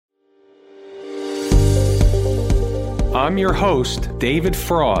I'm your host, David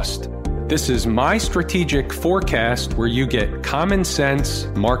Frost. This is my strategic forecast where you get common sense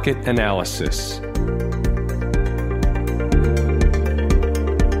market analysis.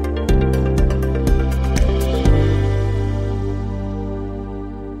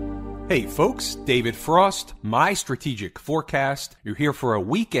 Hey folks, David Frost, my strategic forecast. You're here for a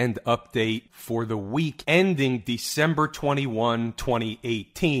weekend update for the week ending December 21,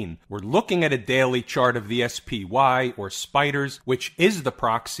 2018. We're looking at a daily chart of the SPY or spiders, which is the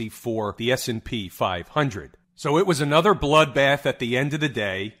proxy for the S&P 500. So it was another bloodbath at the end of the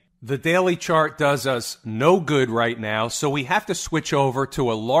day. The daily chart does us no good right now, so we have to switch over to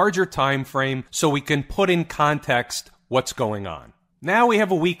a larger time frame so we can put in context what's going on. Now we have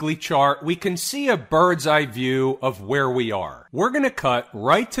a weekly chart. We can see a bird's eye view of where we are. We're going to cut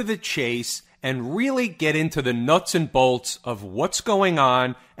right to the chase and really get into the nuts and bolts of what's going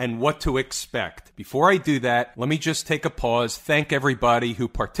on and what to expect. Before I do that, let me just take a pause, thank everybody who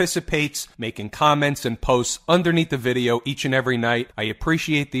participates, making comments and posts underneath the video each and every night. I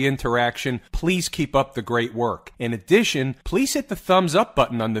appreciate the interaction. Please keep up the great work. In addition, please hit the thumbs up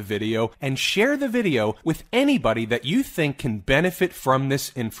button on the video and share the video with anybody that you think can benefit from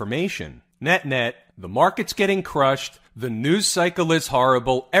this information. Net, the market's getting crushed. The news cycle is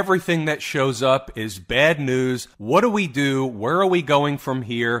horrible. Everything that shows up is bad news. What do we do? Where are we going from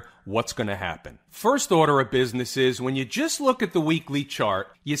here? What's going to happen? First order of business is when you just look at the weekly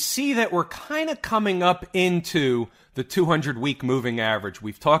chart, you see that we're kind of coming up into the 200-week moving average.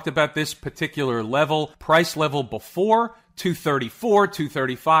 We've talked about this particular level, price level before, 234,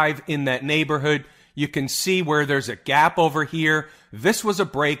 235, in that neighborhood. You can see where there's a gap over here. This was a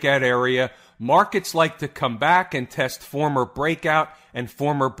breakout area. Markets like to come back and test former breakout and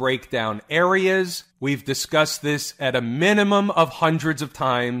former breakdown areas. We've discussed this at a minimum of hundreds of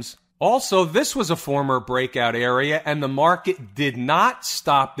times. Also, this was a former breakout area, and the market did not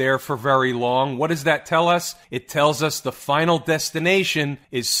stop there for very long. What does that tell us? It tells us the final destination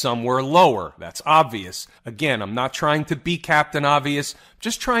is somewhere lower. That's obvious. Again, I'm not trying to be Captain Obvious,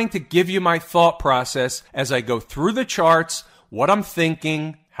 just trying to give you my thought process as I go through the charts, what I'm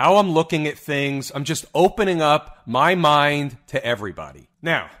thinking, how I'm looking at things. I'm just opening up my mind to everybody.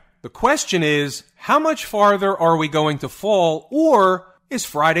 Now, the question is, how much farther are we going to fall, or is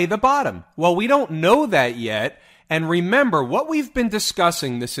Friday the bottom? Well, we don't know that yet. And remember, what we've been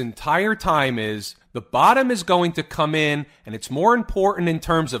discussing this entire time is the bottom is going to come in, and it's more important in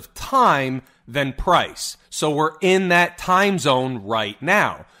terms of time than price. So we're in that time zone right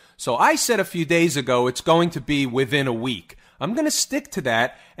now. So I said a few days ago it's going to be within a week. I'm going to stick to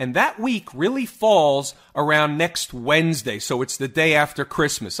that, and that week really falls around next Wednesday, so it's the day after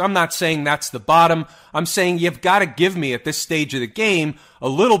Christmas. I'm not saying that's the bottom. I'm saying you've got to give me, at this stage of the game, a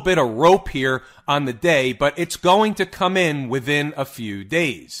little bit of rope here on the day, but it's going to come in within a few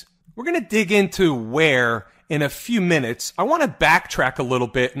days. We're going to dig into where in a few minutes. I want to backtrack a little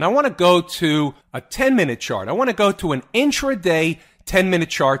bit, and I want to go to a 10-minute chart. I want to go to an intraday 10-minute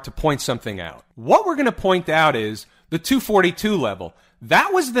chart to point something out. What we're going to point out is the 242 level.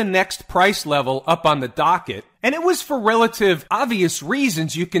 That was the next price level up on the docket, and it was for relative obvious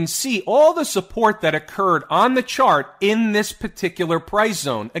reasons. You can see all the support that occurred on the chart in this particular price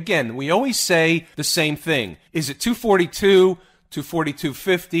zone. Again, we always say the same thing. Is it 242,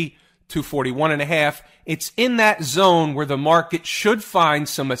 242.50, 241.5? It's in that zone where the market should find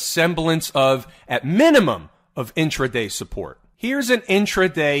some semblance of, at minimum, of intraday support. Here's an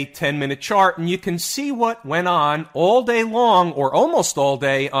intraday 10-minute chart, and you can see what went on all day long, or almost all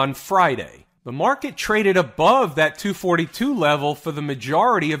day, on Friday. The market traded above that 242 level for the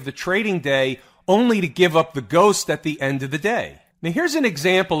majority of the trading day, only to give up the ghost at the end of the day. Now here's an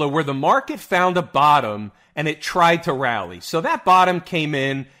example of where the market found a bottom and it tried to rally. So that bottom came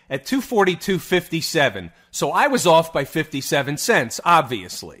in at 242.57. So I was off by 57 cents,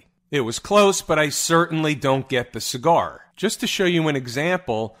 obviously. It was close, but I certainly don't get the cigar. Just to show you an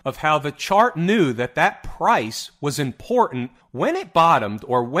example of how the chart knew that that price was important, when it bottomed,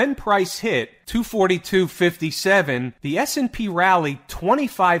 or when price hit 242.57, the S&P rallied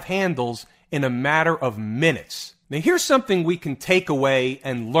 25 handles in a matter of minutes. Now here's something we can take away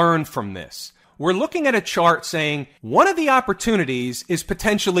and learn from this. We're looking at a chart saying one of the opportunities is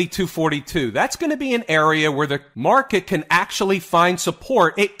potentially 242. That's going to be an area where the market can actually find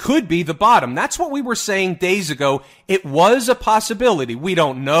support. It could be the bottom. That's what we were saying days ago. It was a possibility. We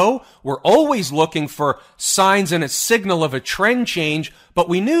don't know. We're always looking for signs and a signal of a trend change, but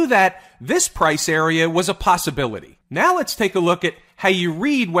we knew that this price area was a possibility. Now let's take a look at how you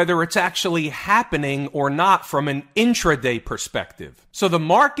read whether it's actually happening or not from an intraday perspective. So the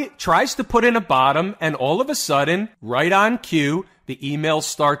market tries to put in a bottom, and all of a sudden, right on cue, the emails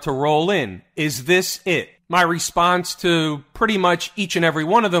start to roll in. Is this it? My response to pretty much each and every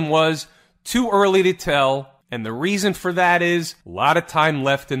one of them was, too early to tell. And the reason for that is a lot of time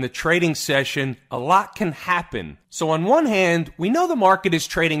left in the trading session. A lot can happen. So on one hand, we know the market is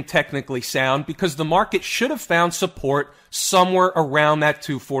trading technically sound because the market should have found support somewhere around that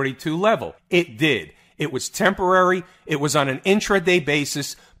 242 level. It did. It was temporary. It was on an intraday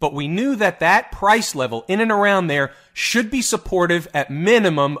basis, but we knew that that price level in and around there should be supportive at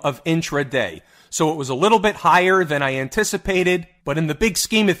minimum of intraday. So it was a little bit higher than I anticipated, but in the big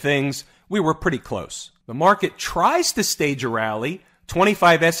scheme of things, we were pretty close. The market tries to stage a rally.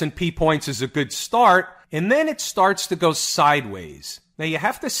 25 S&P points is a good start, and then it starts to go sideways. Now you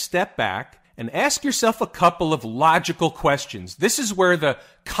have to step back and ask yourself a couple of logical questions. This is where the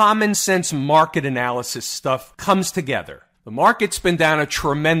common sense market analysis stuff comes together. The market's been down a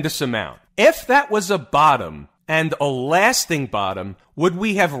tremendous amount. If that was a bottom, and a lasting bottom, would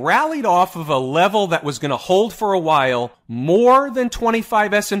we have rallied off of a level that was going to hold for a while more than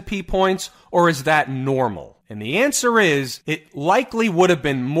 25 S&P points, or is that normal? And the answer is, it likely would have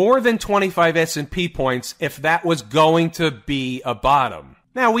been more than 25 S&P points if that was going to be a bottom.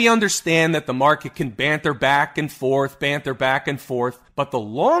 Now, we understand that the market can banter back and forth, but the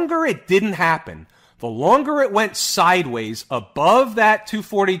longer it didn't happen, the longer it went sideways above that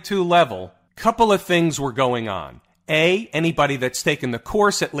 242 level, couple of things were going on. A, anybody that's taken the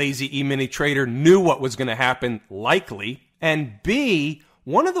course at Lazy E-mini Trader knew what was going to happen, likely. And B,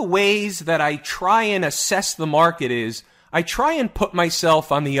 one of the ways that I try and assess the market is I try and put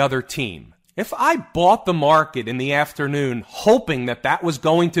myself on the other team. If I bought the market in the afternoon hoping that that was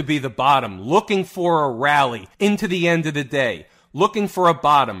going to be the bottom, looking for a rally into the end of the day, looking for a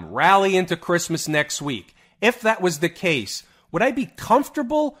bottom, rally into Christmas next week, if that was the case, would I be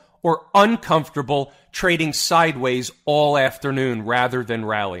comfortable or uncomfortable trading sideways all afternoon rather than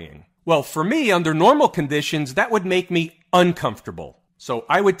rallying? Well, for me, under normal conditions, that would make me uncomfortable. So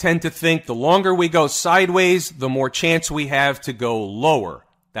I would tend to think the longer we go sideways, the more chance we have to go lower.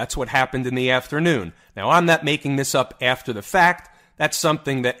 That's what happened in the afternoon. Now, I'm not making this up after the fact. That's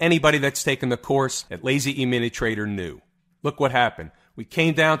something that anybody that's taken the course at Lazy E-mini Trader knew. Look what happened. We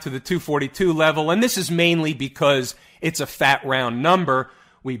came down to the 242 level, and this is mainly because it's a fat round number.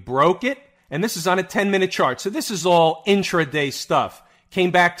 We broke it, and this is on a 10-minute chart. So this is all intraday stuff. Came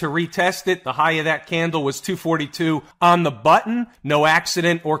back to retest it. The high of that candle was 242 on the button. No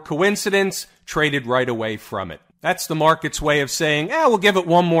accident or coincidence. Traded right away from it. That's the market's way of saying, we'll give it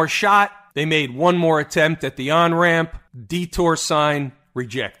one more shot. They made one more attempt at the on-ramp. Detour sign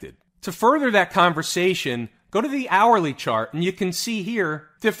rejected. To further that conversation, go to the hourly chart, and you can see here,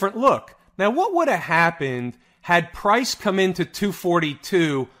 different look. Now, what would have happened had price come into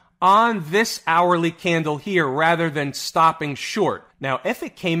 242 on this hourly candle here rather than stopping short? Now, if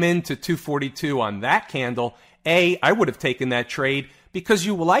it came into 242 on that candle, I would have taken that trade because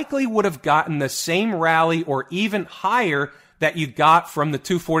you likely would have gotten the same rally or even higher that you got from the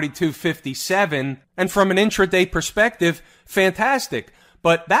 242.57. And from an intraday perspective, fantastic.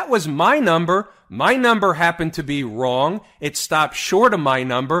 But that was my number. My number happened to be wrong. It stopped short of my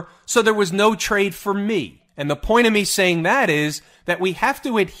number, so there was no trade for me. And the point of me saying that is that we have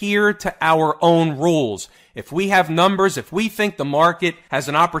to adhere to our own rules. If we have numbers, if we think the market has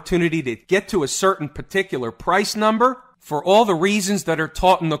an opportunity to get to a certain particular price number, for all the reasons that are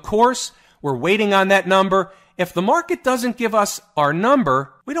taught in the course, we're waiting on that number. If the market doesn't give us our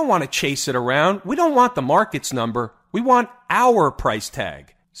number, we don't want to chase it around. We don't want the market's number. We want our price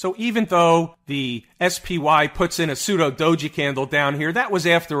tag. So even though the SPY puts in a pseudo doji candle down here, that was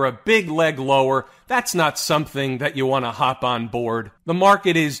after a big leg lower. That's not something that you want to hop on board. The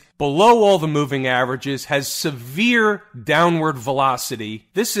market is below all the moving averages, has severe downward velocity.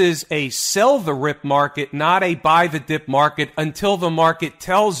 This is a sell the rip market, not a buy the dip market until the market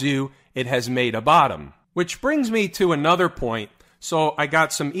tells you it has made a bottom. Which brings me to another point. So I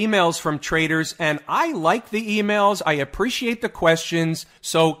got some emails from traders, and I like the emails. I appreciate the questions.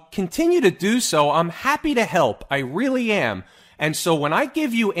 So continue to do so. I'm happy to help. I really am. And so when I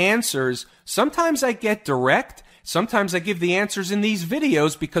give you answers, sometimes I get direct. Sometimes I give the answers in these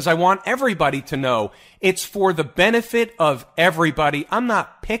videos because I want everybody to know. It's for the benefit of everybody. I'm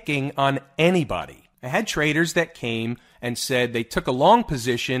not picking on anybody. I had traders that came and said they took a long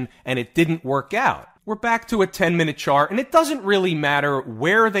position and it didn't work out. We're back to a 10-minute chart, and it doesn't really matter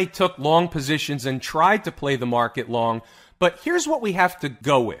where they took long positions and tried to play the market long, but here's what we have to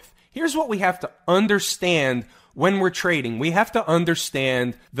go with. Here's what we have to understand when we're trading, we have to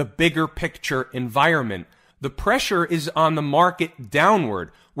understand the bigger picture environment. The pressure is on the market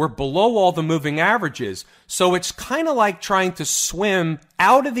downward. We're below all the moving averages. So it's kind of like trying to swim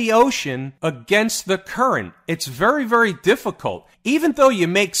out of the ocean against the current. It's very, very difficult. Even though you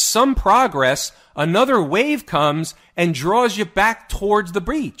make some progress, another wave comes and draws you back towards the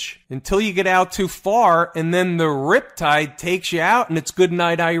beach until you get out too far, and then the riptide takes you out and it's good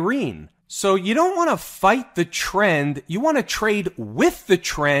night, Irene. So you don't want to fight the trend. You want to trade with the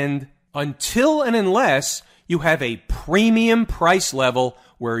trend until and unless you have a premium price level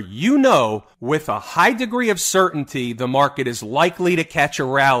where you know with a high degree of certainty the market is likely to catch a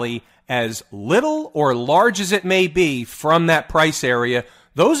rally, as little or large as it may be, from that price area.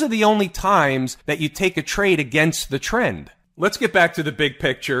 Those are the only times that you take a trade against the trend. Let's get back to the big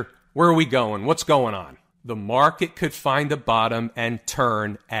picture. Where are we going? What's going on? The market could find a bottom and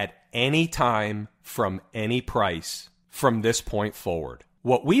turn at any time from any price from this point forward.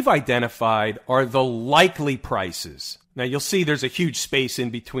 What we've identified are the likely prices. Now, you'll see there's a huge space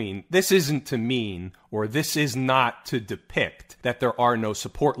in between. This isn't to mean, or this is not to depict, that there are no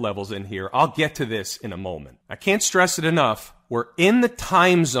support levels in here. I'll get to this in a moment. I can't stress it enough. We're in the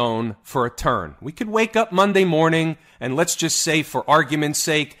time zone for a turn. We could wake up Monday morning and let's just say, for argument's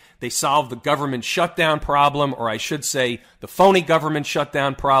sake, they solved the government shutdown problem, or I should say the phony government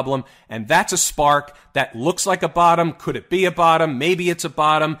shutdown problem, and that's a spark. That looks like a bottom. Could it be a bottom? Maybe it's a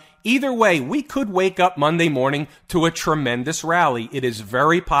bottom. Either way, we could wake up Monday morning to a tremendous rally. It is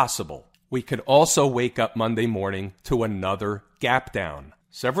very possible. We could also wake up Monday morning to another gap down.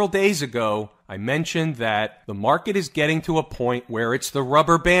 Several days ago, I mentioned that the market is getting to a point where it's the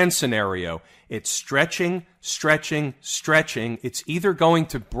rubber band scenario. It's stretching, stretching, stretching. It's either going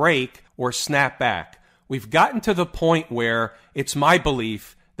to break or snap back. We've gotten to the point where it's my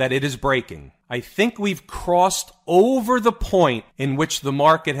belief that it is breaking. I think we've crossed over the point in which the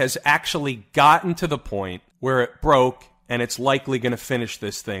market has actually gotten to the point where it broke, and it's likely going to finish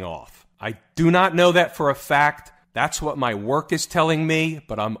this thing off. I do not know that for a fact. That's what my work is telling me,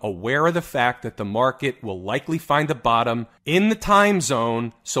 but I'm aware of the fact that the market will likely find a bottom in the time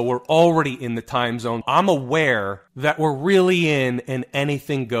zone, so we're already in the time zone. I'm aware that we're really in an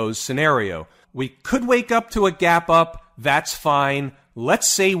anything goes scenario. We could wake up to a gap up, that's fine. Let's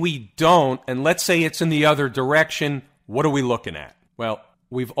say we don't, and let's say it's in the other direction. What are we looking at? Well,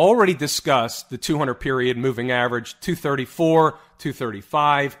 we've already discussed the 200-period moving average, 234,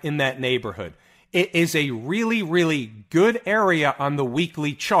 235, in that neighborhood. It is a really, really good area on the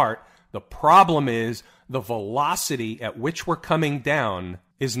weekly chart. The problem is the velocity at which we're coming down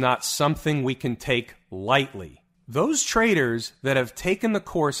is not something we can take lightly. Those traders that have taken the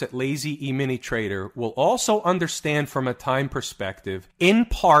course at Lazy E-mini Trader will also understand from a time perspective, in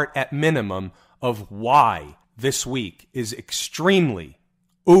part at minimum, of why this week is extremely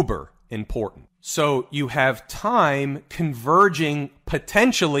uber important. So you have time converging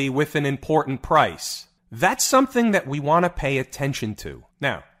potentially with an important price. That's something that we want to pay attention to.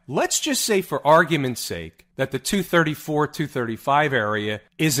 Now, let's just say for argument's sake that the 234, 235 area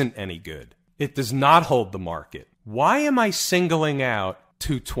isn't any good. It does not hold the market. Why am I singling out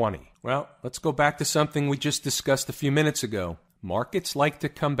 220? Well, let's go back to something we just discussed a few minutes ago. Markets like to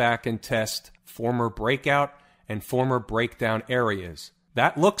come back and test former breakout and former breakdown areas.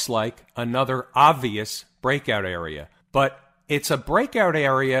 That looks like another obvious breakout area, but it's a breakout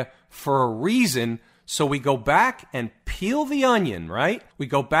area for a reason. So we go back and peel the onion, right? We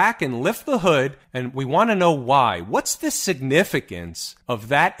go back and lift the hood, and we want to know why. What's the significance of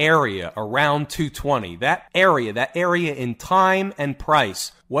that area around 220? That area in time and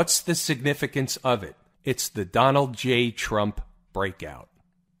price. What's the significance of it? It's the Donald J. Trump breakout.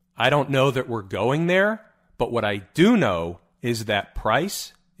 I don't know that we're going there, but what I do know is that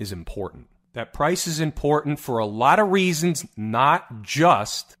price is important. That price is important for a lot of reasons, not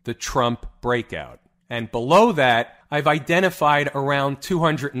just the Trump breakout. And below that, I've identified around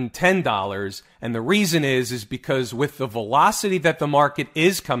 $210. And the reason is because with the velocity that the market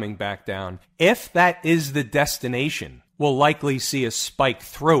is coming back down, if that is the destination, we'll likely see a spike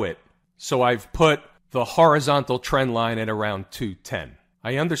through it. So I've put the horizontal trend line at around 210.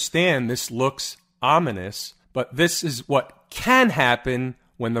 I understand this looks ominous, but this is what can happen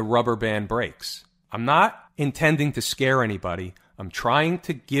when the rubber band breaks. I'm not intending to scare anybody. I'm trying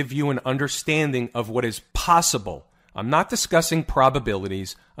to give you an understanding of what is possible. I'm not discussing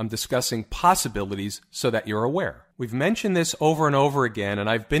probabilities. I'm discussing possibilities so that you're aware. We've mentioned this over and over again, and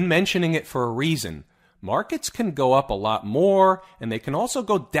I've been mentioning it for a reason. Markets can go up a lot more, and they can also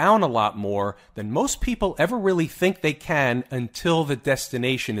go down a lot more than most people ever really think they can until the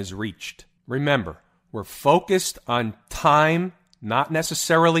destination is reached. Remember, We're focused on time, not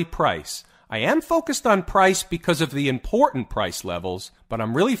necessarily price. I am focused on price because of the important price levels, but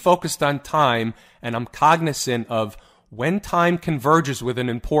I'm really focused on time, and I'm cognizant of when time converges with an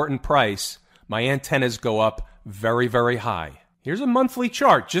important price, my antennas go up very, very high. Here's a monthly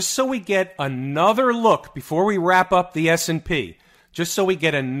chart, just so we get another look before we wrap up the S&P. Just so we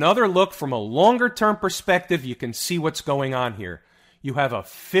get another look from a longer-term perspective, you can see what's going on here. You have a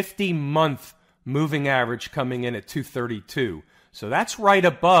 50-month moving average coming in at 232. So that's right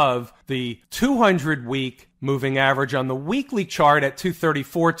above the 200-week moving average on the weekly chart at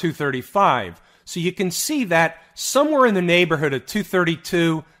 234, 235. So you can see that somewhere in the neighborhood of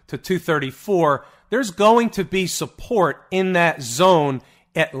 232 to 234, there's going to be support in that zone,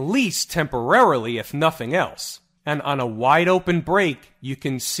 at least temporarily, if nothing else. And on a wide open break, you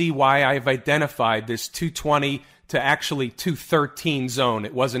can see why I've identified this 220 to actually 213 zone.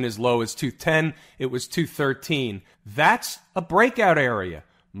 It wasn't as low as 210, it was 213. That's a breakout area.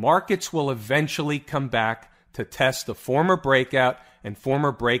 Markets will eventually come back to test the former breakout and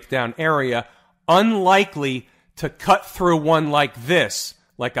former breakdown area, unlikely to cut through one like this,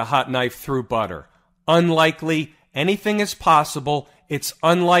 like a hot knife through butter. Unlikely. Anything is possible. It's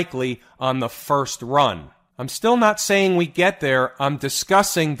unlikely on the first run. I'm still not saying we get there. I'm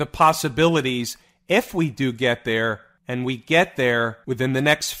discussing the possibilities if we do get there, and we get there within the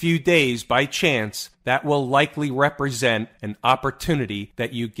next few days by chance. That will likely represent an opportunity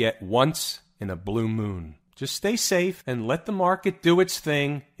that you get once in a blue moon. Just stay safe and let the market do its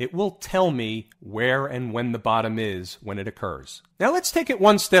thing. It will tell me where and when the bottom is when it occurs. Now let's take it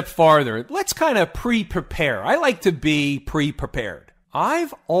one step farther. Let's kind of pre-prepare. I like to be pre-prepared.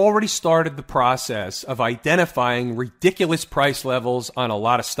 I've already started the process of identifying ridiculous price levels on a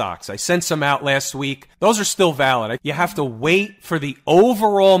lot of stocks. I sent some out last week. Those are still valid. You have to wait for the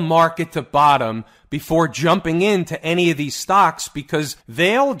overall market to bottom before jumping into any of these stocks, because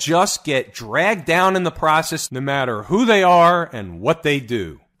they'll just get dragged down in the process no matter who they are and what they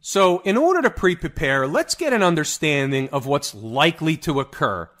do. So in order to pre-prepare, let's get an understanding of what's likely to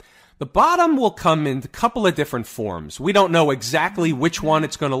occur. The bottom will come in a couple of different forms. We don't know exactly which one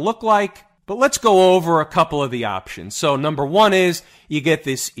it's going to look like, but let's go over a couple of the options. So number one is you get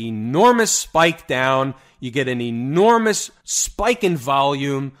this enormous spike down, you get an enormous spike in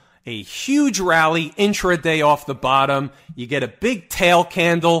volume, a huge rally intraday off the bottom, you get a big tail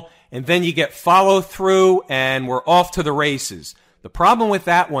candle, and then you get follow through and we're off to the races. The problem with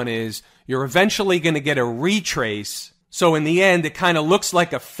that one is you're eventually going to get a retrace. So in the end, it kind of looks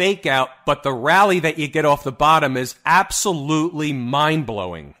like a fake out, but the rally that you get off the bottom is absolutely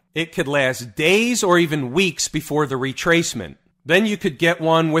mind-blowing. It could last days or even weeks before the retracement. Then you could get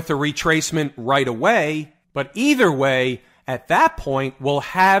one with a retracement right away, but either way, at that point, we'll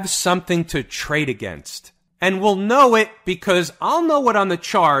have something to trade against. And we'll know it because I'll know it on the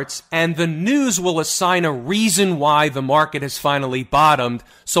charts, and the news will assign a reason why the market has finally bottomed,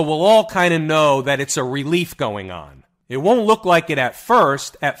 so we'll all kind of know that it's a relief going on. It won't look like it at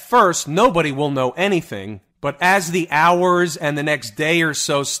first. At first, nobody will know anything. But as the hours and the next day or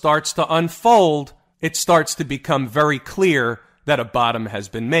so starts to unfold, it starts to become very clear that a bottom has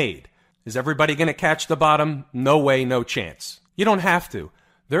been made. Is everybody going to catch the bottom? No way, no chance. You don't have to.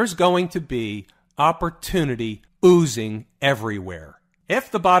 There's going to be opportunity oozing everywhere.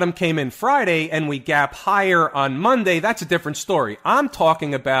 If the bottom came in Friday and we gap higher on Monday, that's a different story. I'm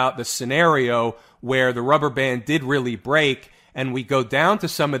talking about the scenario where the rubber band did really break and we go down to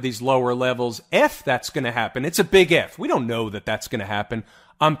some of these lower levels. If that's going to happen, it's a big if. We don't know that that's going to happen.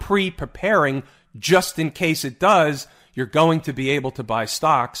 I'm pre-preparing just in case it does. You're going to be able to buy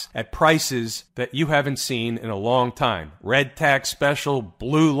stocks at prices that you haven't seen in a long time. Red tag special,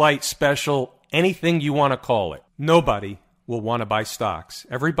 blue light special, anything you want to call it. Nobody will want to buy stocks.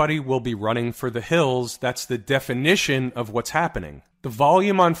 Everybody will be running for the hills. That's the definition of what's happening. The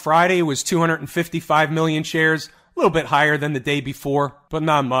volume on Friday was 255 million shares, a little bit higher than the day before, but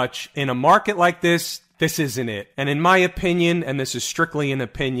not much. In a market like this isn't it. And in my opinion, and this is strictly an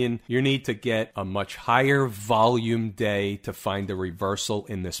opinion, you need to get a much higher volume day to find a reversal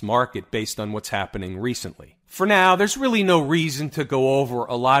in this market based on what's happening recently. For now, there's really no reason to go over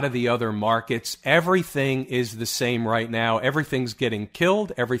a lot of the other markets. Everything is the same right now. Everything's getting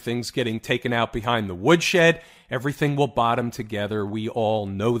killed. Everything's getting taken out behind the woodshed. Everything will bottom together. We all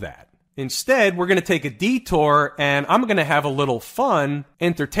know that. Instead, we're going to take a detour, and I'm going to have a little fun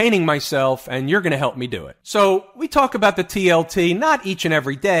entertaining myself, and you're going to help me do it. So we talk about the TLT, not each and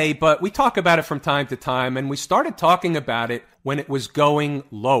every day, but we talk about it from time to time, and we started talking about it when it was going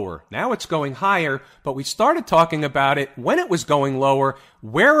lower. Now it's going higher, but we started talking about it when it was going lower,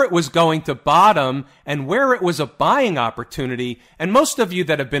 where it was going to bottom, and where it was a buying opportunity. And most of you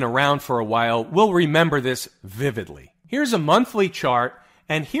that have been around for a while will remember this vividly. Here's a monthly chart,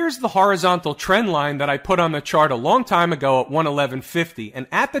 and here's the horizontal trend line that I put on the chart a long time ago at 111.50. And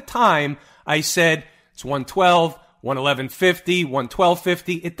at the time, I said it's 112, 111.50,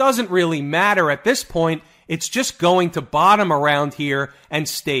 112.50. It doesn't really matter at this point. It's just going to bottom around here and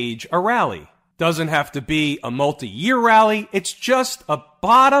stage a rally. Doesn't have to be a multi-year rally. It's just a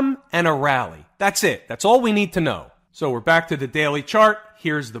bottom and a rally. That's it. That's all we need to know. So we're back to the daily chart.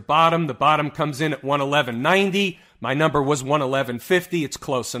 Here's the bottom. The bottom comes in at 111.90. My number was 111.50. It's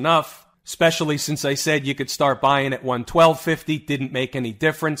close enough, especially since I said you could start buying at 112.50. Didn't make any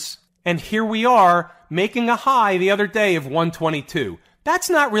difference. And here we are making a high the other day of 122. That's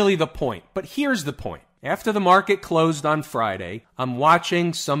not really the point, but here's the point. After the market closed on Friday, I'm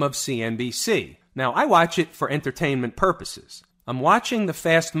watching some of CNBC. Now, I watch it for entertainment purposes. I'm watching the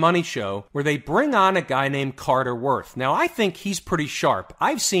Fast Money show where they bring on a guy named Carter Worth. Now, I think he's pretty sharp.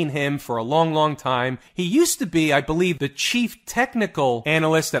 I've seen him for a long, long time. He used to be, I believe, the chief technical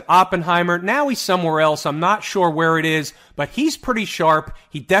analyst at Oppenheimer. Now he's somewhere else. I'm not sure where it is, but he's pretty sharp.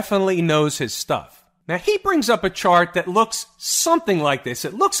 He definitely knows his stuff. Now, he brings up a chart that looks something like this.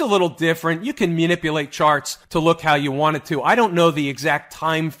 It looks a little different. You can manipulate charts to look how you want it to. I don't know the exact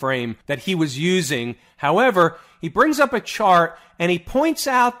time frame that he was using. However, he brings up a chart and he points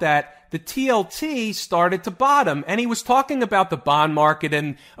out that the TLT started to bottom, and he was talking about the bond market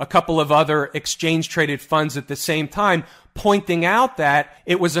and a couple of other exchange-traded funds at the same time, pointing out that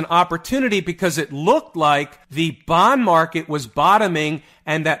it was an opportunity because it looked like the bond market was bottoming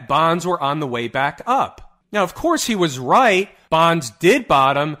and that bonds were on the way back up. Now, of course, he was right. Bonds did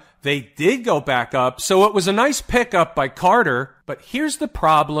bottom. They did go back up. So it was a nice pickup by Carter. But here's the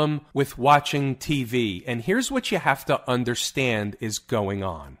problem with watching TV. And here's what you have to understand is going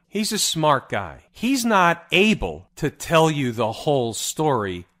on. He's a smart guy. He's not able to tell you the whole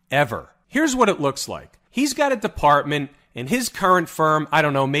story ever. Here's what it looks like. He's got a department in his current firm. I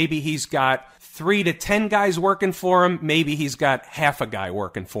don't know, maybe he's got 3 to 10 guys working for him. Maybe he's got half a guy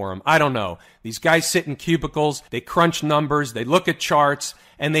working for him. I don't know. These guys sit in cubicles. They crunch numbers. They look at charts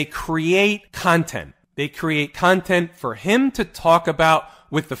and they create content. They create content for him to talk about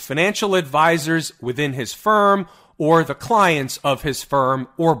with the financial advisors within his firm or the clients of his firm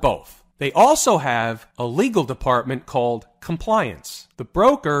or both. They also have a legal department called compliance. The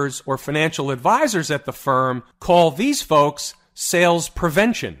brokers or financial advisors at the firm call these folks sales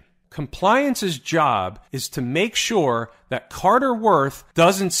prevention. Compliance's job is to make sure that Carter Worth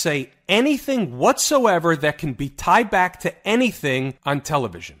doesn't say anything whatsoever that can be tied back to anything on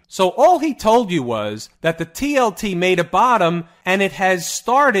television. So all he told you was that the TLT made a bottom and it has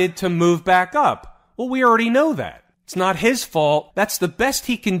started to move back up. Well, we already know that. It's not his fault. That's the best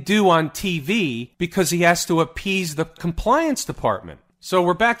he can do on TV because he has to appease the compliance department. So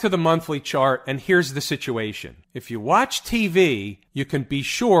we're back to the monthly chart, and here's the situation. If you watch TV, you can be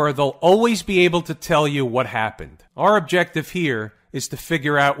sure they'll always be able to tell you what happened. Our objective here is to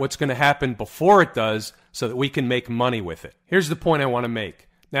figure out what's going to happen before it does so that we can make money with it. Here's the point I want to make.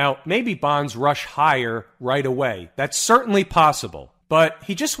 Now, maybe bonds rush higher right away. That's certainly possible. But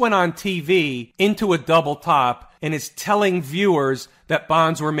he just went on TV into a double top and is telling viewers that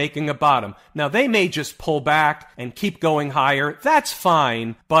bonds were making a bottom. Now, they may just pull back and keep going higher. That's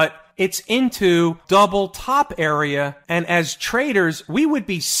fine, but it's into double top area. And as traders, we would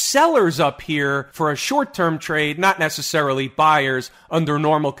be sellers up here for a short-term trade, not necessarily buyers under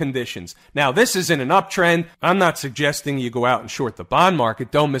normal conditions. Now, this isn't an uptrend. I'm not suggesting you go out and short the bond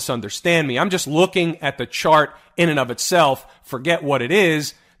market. Don't misunderstand me. I'm just looking at the chart in and of itself. Forget what it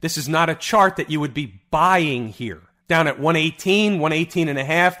is. This is not a chart that you would be buying here. Down at 118, 118 and a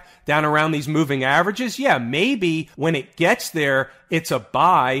half, down around these moving averages. Yeah, maybe when it gets there, it's a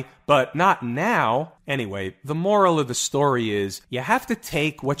buy, but not now. Anyway, the moral of the story is you have to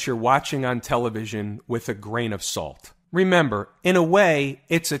take what you're watching on television with a grain of salt. Remember, in a way,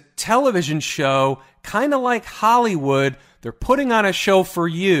 it's a television show, kind of like Hollywood. They're putting on a show for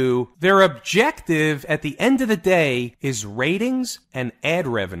you. Their objective at the end of the day is ratings and ad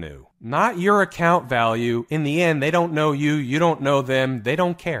revenue, not your account value. In the end, they don't know you. You don't know them. They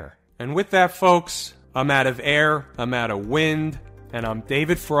don't care. And with that, folks, I'm out of air. I'm out of wind. And I'm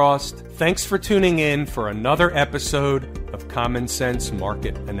David Frost. Thanks for tuning in for another episode of Common Sense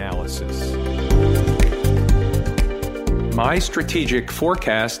Market Analysis. My Strategic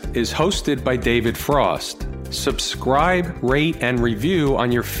Forecast is hosted by David Frost. Subscribe, rate, and review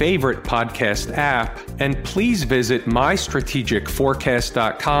on your favorite podcast app, and please visit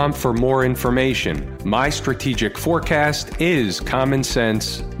mystrategicforecast.com for more information. My Strategic Forecast is common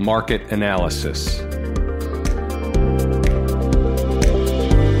sense market analysis.